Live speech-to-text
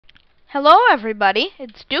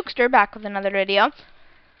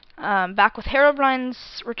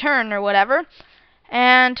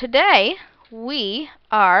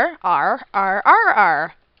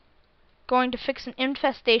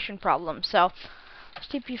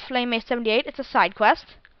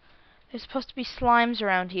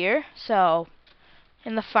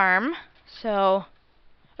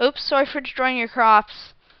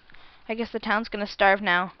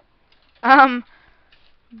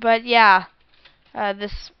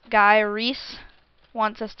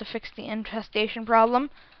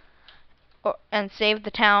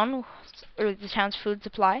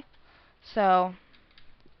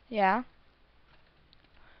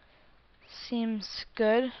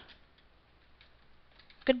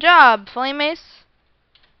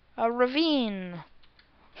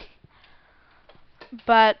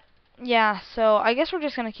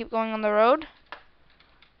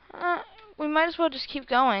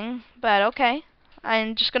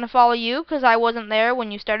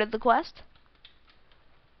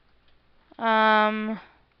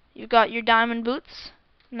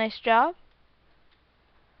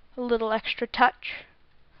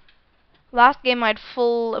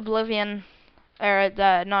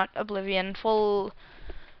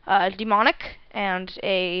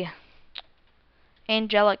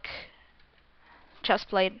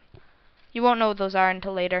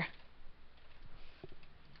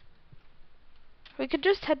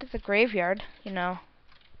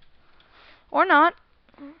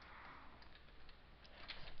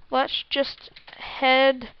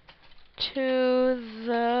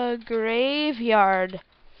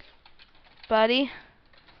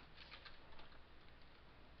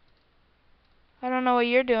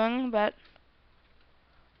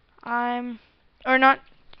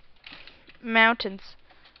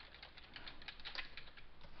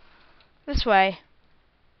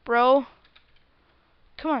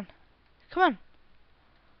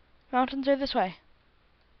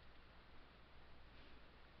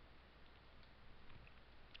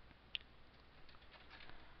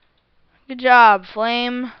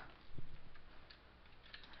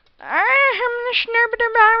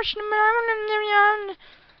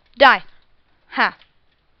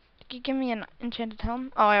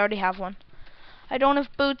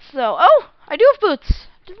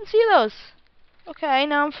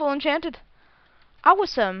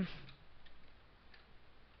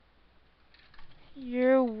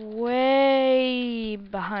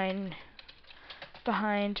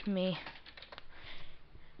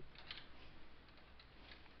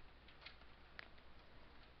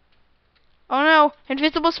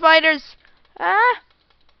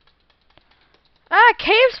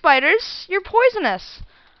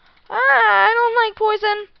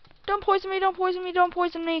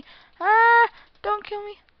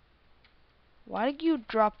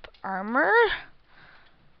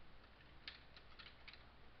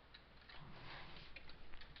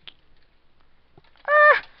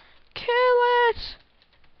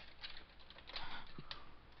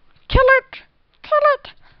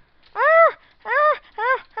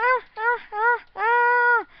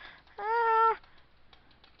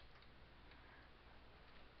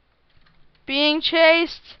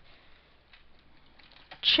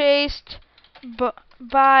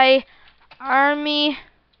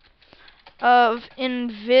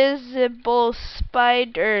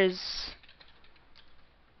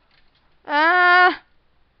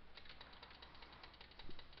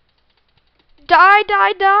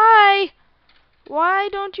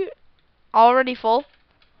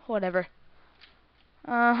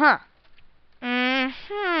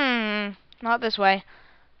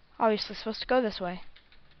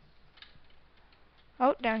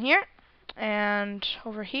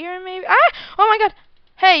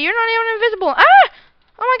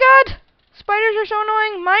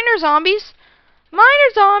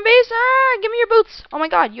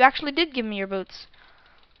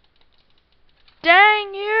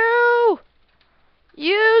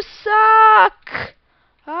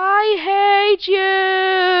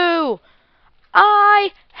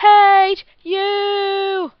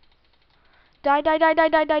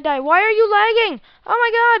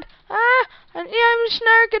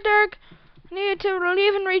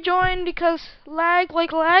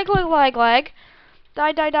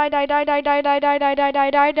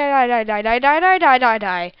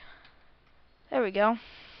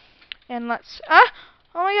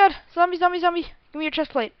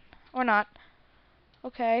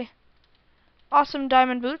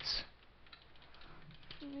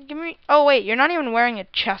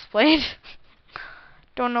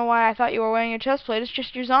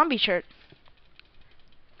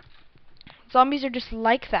Zombies are just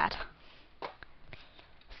like that.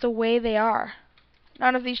 It's the way they are.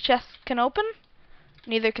 None of these chests can open.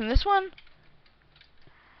 Neither can this one.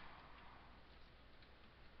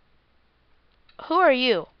 Who are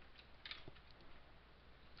you?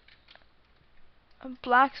 A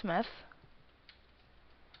blacksmith.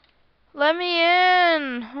 Let me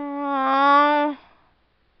in. Oh.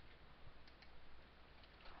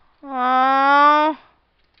 Oh.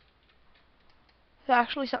 There's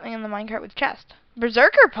actually something in the minecart with chest.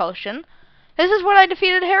 Berserker potion? This is what I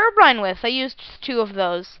defeated Herobrine with. I used 2 of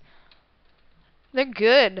those. They're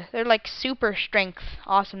good. They're like super strength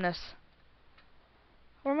awesomeness.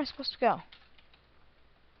 Where am I supposed to go?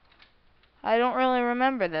 I don't really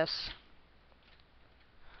remember this.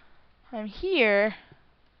 I'm here,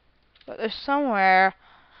 but there's somewhere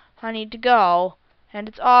I need to go, and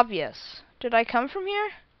it's obvious. Did I come from here?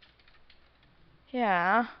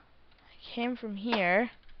 Yeah, I came from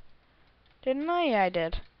here. Didn't I? Yeah, I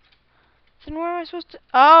did. Then where am I supposed to...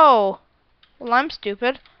 Oh! Well, I'm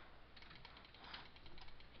stupid.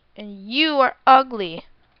 And you are ugly.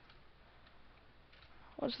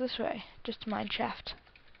 What's this way? Just a mine shaft.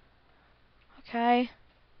 Okay.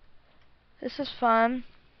 This is fun.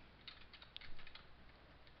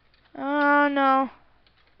 Oh, no.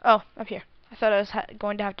 Oh, up here. I thought I was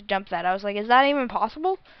going to have to jump that. I was like, is that even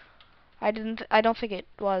possible? I don't think it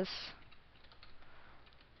was.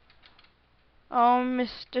 Oh,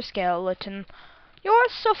 Mr. Skeleton, you're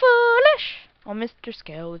so foolish. Oh, Mr.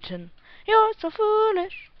 Skeleton, you're so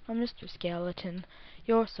foolish. Oh, Mr. Skeleton,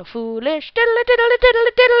 you're so foolish. Diddle diddle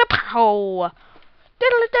diddle diddle pow.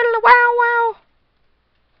 Diddle diddle wow wow.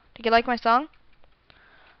 Did you like my song?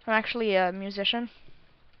 I'm actually a musician.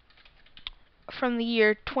 From the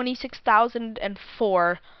year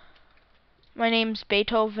 26,004. My name's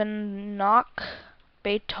Beethoven Knock.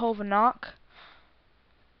 Beethoven Knock.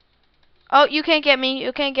 Oh, you can't get me.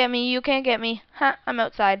 You can't get me. You can't get me. Ha, I'm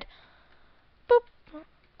outside. Boop.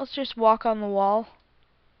 Let's just walk on the wall.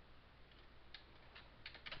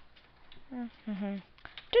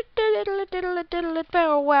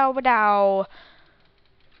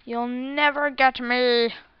 You'll never get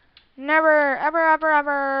me. Never, ever, ever,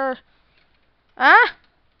 ever. Huh?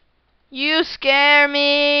 You scare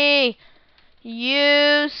me.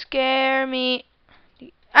 You scare me.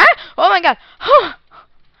 Ah! Oh my god.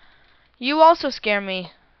 You also scare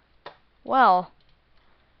me. Well,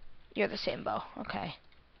 you're the same bow. Okay.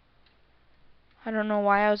 I don't know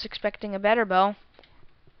why I was expecting a better bow.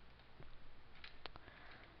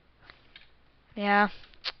 Yeah.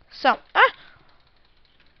 So,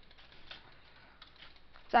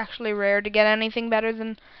 it's actually rare to get anything better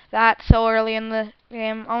than that so early in the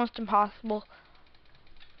game. Almost impossible.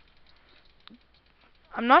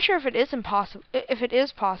 I'm not sure if it is impossible. If it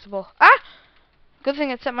is possible. Ah! Good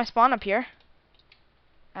thing it set my spawn up here.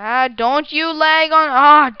 Ah, don't you lag on...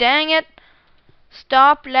 Ah, dang it.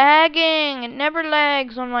 Stop lagging. It never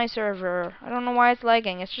lags on my server. I don't know why it's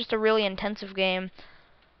lagging. It's just a really intensive game.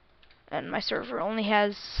 And my server only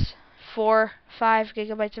has 4, 5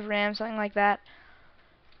 gigabytes of RAM, something like that.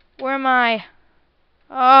 Where am I?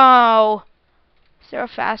 Oh. Is there a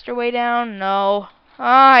faster way down? No. Oh,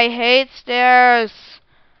 I hate stairs.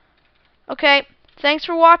 Okay. Thanks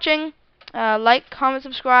for watching. Like, comment,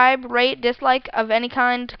 subscribe, rate, dislike of any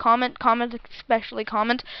kind. Comment, especially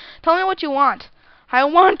comment. Tell me what you want. I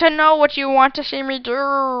want to know what you want to see me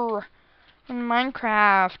do in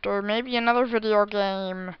Minecraft, or maybe another video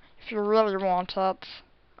game, if you really want it.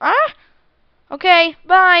 Ah? Okay,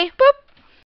 bye. Boop.